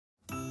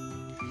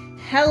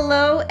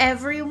Hello,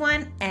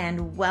 everyone,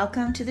 and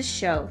welcome to the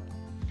show.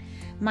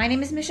 My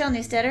name is Michelle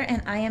Neustetter,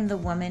 and I am the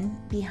woman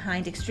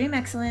behind Extreme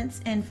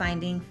Excellence and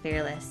Finding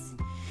Fearless.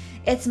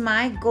 It's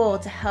my goal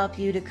to help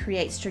you to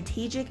create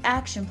strategic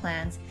action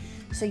plans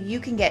so you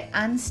can get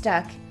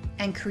unstuck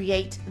and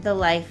create the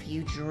life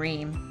you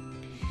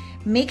dream.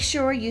 Make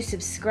sure you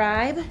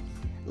subscribe,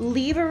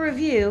 leave a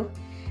review,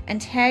 and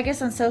tag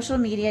us on social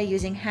media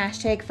using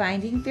hashtag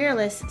Finding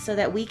Fearless so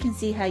that we can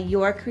see how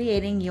you're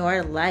creating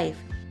your life.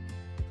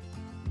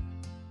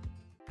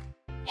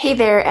 Hey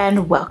there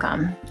and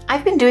welcome.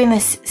 I've been doing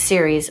this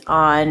series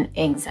on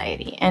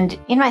anxiety, and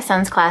in my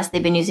son's class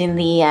they've been using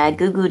the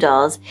Goo Goo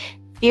Dolls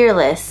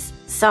Fearless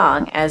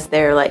song as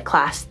their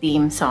class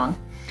theme song.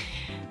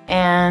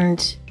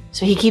 And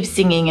so he keeps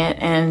singing it,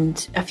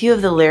 and a few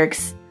of the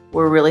lyrics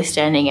were really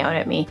standing out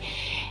at me.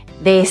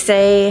 They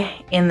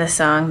say in the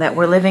song that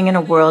we're living in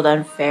a world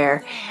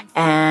unfair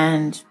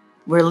and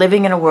we're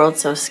living in a world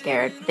so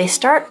scared. They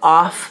start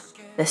off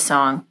the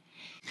song.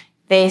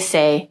 They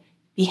say,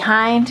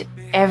 behind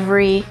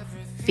every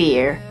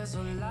fear,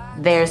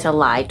 there's a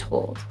lie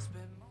told.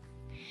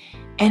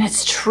 And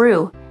it's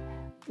true.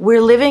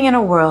 We're living in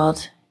a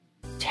world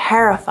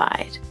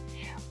terrified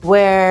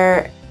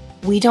where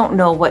we don't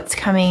know what's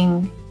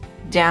coming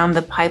down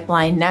the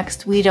pipeline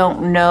next. We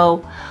don't know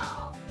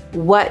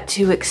what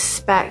to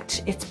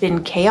expect. It's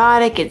been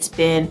chaotic. It's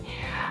been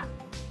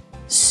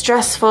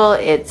stressful.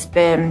 It's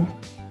been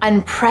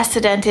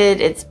unprecedented.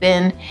 It's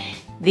been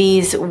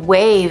these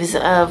waves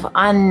of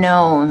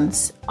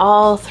unknowns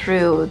all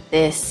through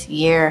this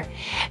year.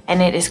 And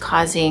it is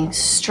causing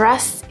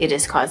stress. It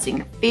is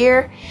causing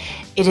fear.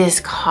 It is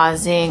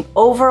causing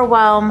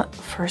overwhelm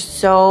for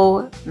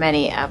so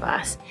many of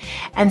us.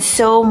 And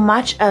so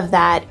much of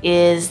that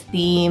is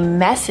the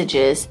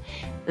messages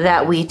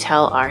that we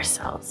tell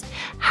ourselves,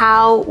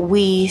 how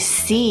we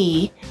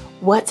see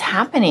what's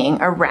happening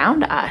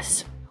around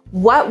us.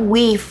 What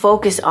we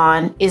focus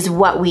on is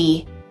what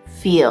we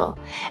feel.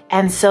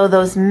 And so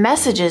those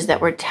messages that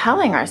we're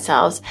telling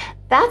ourselves,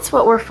 that's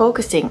what we're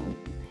focusing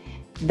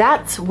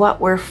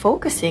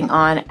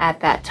on at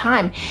that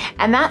time.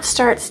 And that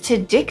starts to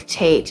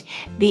dictate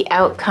the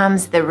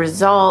outcomes, the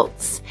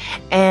results,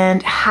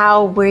 and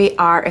how we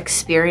are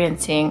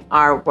experiencing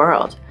our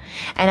world.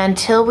 And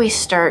until we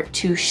start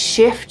to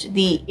shift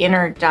the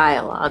inner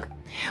dialogue,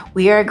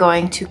 we are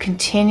going to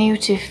continue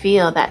to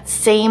feel that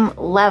same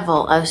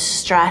level of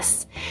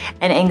stress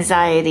and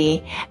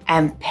anxiety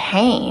and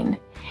pain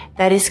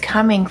that is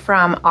coming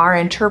from our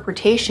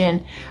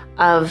interpretation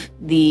of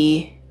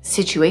the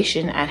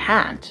situation at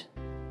hand.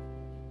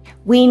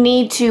 We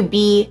need to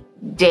be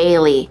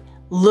daily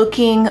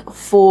looking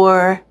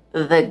for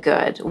the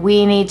good.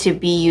 We need to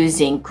be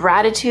using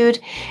gratitude,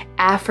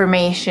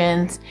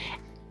 affirmations,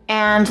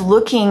 and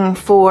looking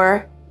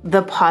for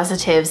the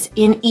positives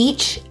in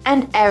each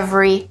and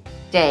every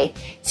day.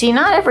 See,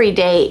 not every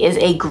day is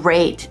a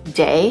great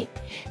day,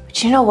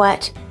 but you know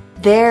what?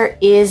 There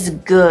is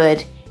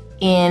good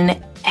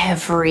in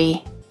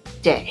every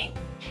day.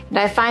 And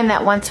I find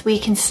that once we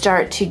can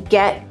start to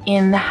get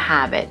in the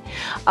habit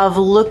of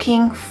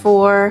looking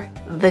for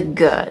the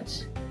good,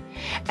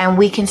 and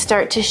we can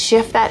start to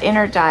shift that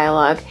inner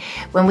dialogue,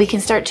 when we can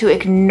start to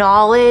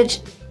acknowledge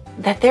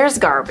that there's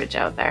garbage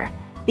out there,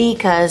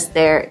 because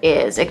there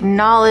is.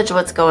 Acknowledge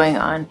what's going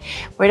on.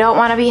 We don't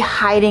want to be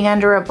hiding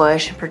under a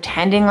bush and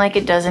pretending like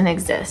it doesn't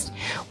exist.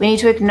 We need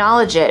to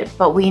acknowledge it,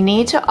 but we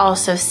need to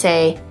also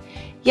say,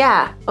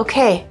 yeah,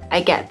 okay,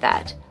 I get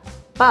that.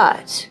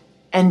 But,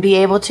 and be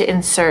able to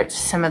insert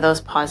some of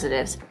those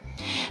positives,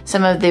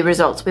 some of the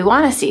results we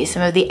want to see,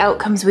 some of the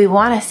outcomes we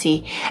want to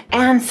see,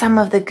 and some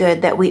of the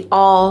good that we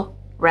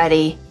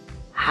already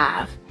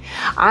have.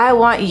 I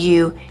want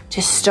you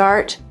to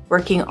start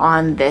working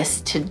on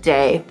this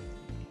today.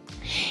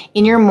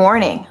 In your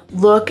morning,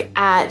 look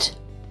at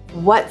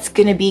what's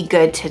going to be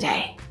good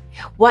today,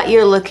 what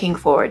you're looking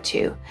forward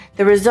to,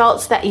 the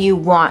results that you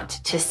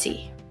want to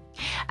see.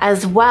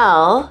 As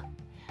well,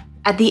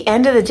 at the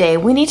end of the day,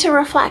 we need to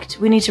reflect.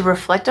 We need to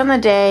reflect on the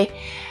day,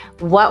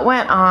 what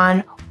went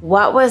on,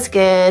 what was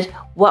good,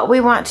 what we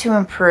want to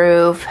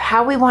improve,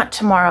 how we want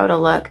tomorrow to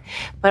look,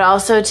 but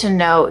also to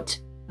note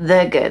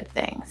the good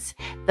things,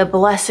 the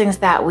blessings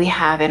that we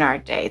have in our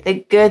day,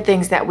 the good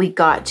things that we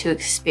got to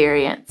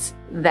experience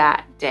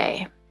that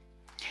day.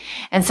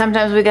 And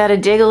sometimes we got to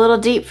dig a little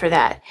deep for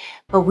that,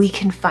 but we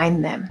can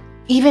find them.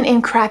 Even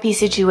in crappy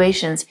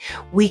situations,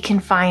 we can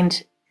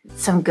find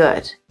some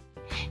good.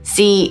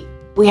 See,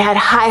 we had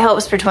high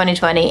hopes for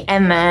 2020,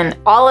 and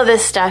then all of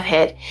this stuff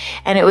hit,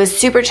 and it was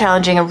super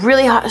challenging, a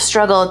really hot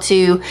struggle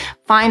to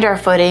find our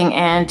footing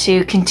and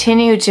to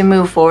continue to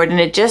move forward.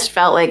 And it just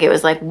felt like it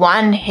was like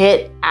one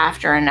hit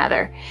after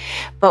another.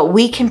 But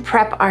we can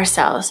prep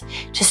ourselves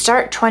to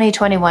start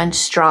 2021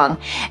 strong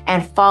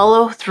and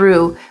follow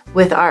through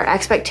with our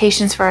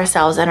expectations for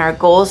ourselves and our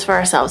goals for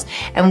ourselves.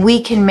 And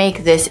we can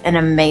make this an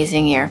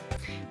amazing year.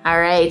 All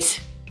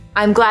right.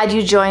 I'm glad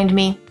you joined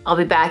me. I'll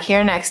be back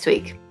here next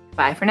week.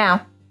 Bye for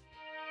now.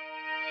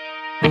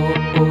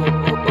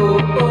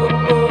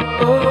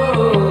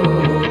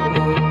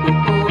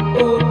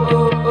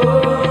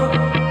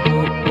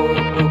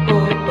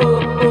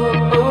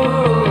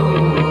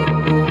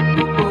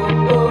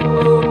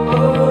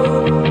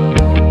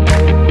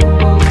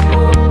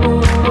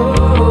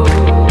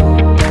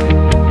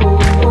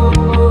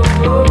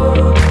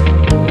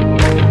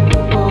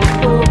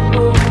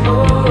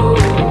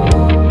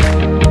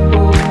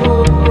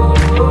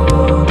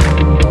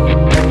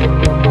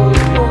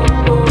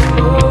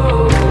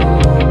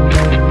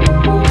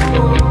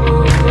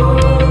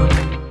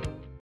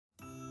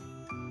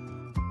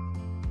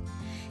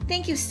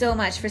 Thank you so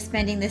much for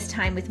spending this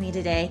time with me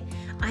today.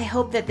 I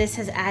hope that this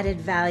has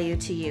added value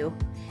to you.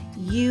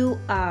 You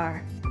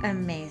are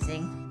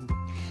amazing.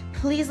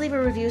 Please leave a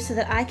review so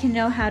that I can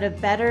know how to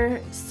better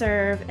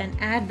serve and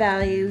add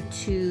value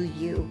to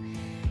you.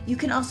 You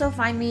can also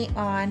find me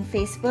on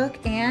Facebook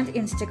and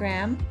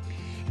Instagram,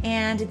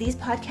 and these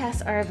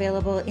podcasts are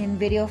available in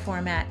video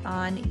format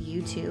on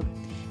YouTube.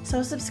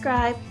 So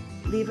subscribe,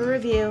 leave a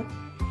review,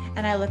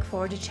 and I look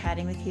forward to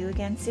chatting with you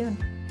again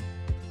soon.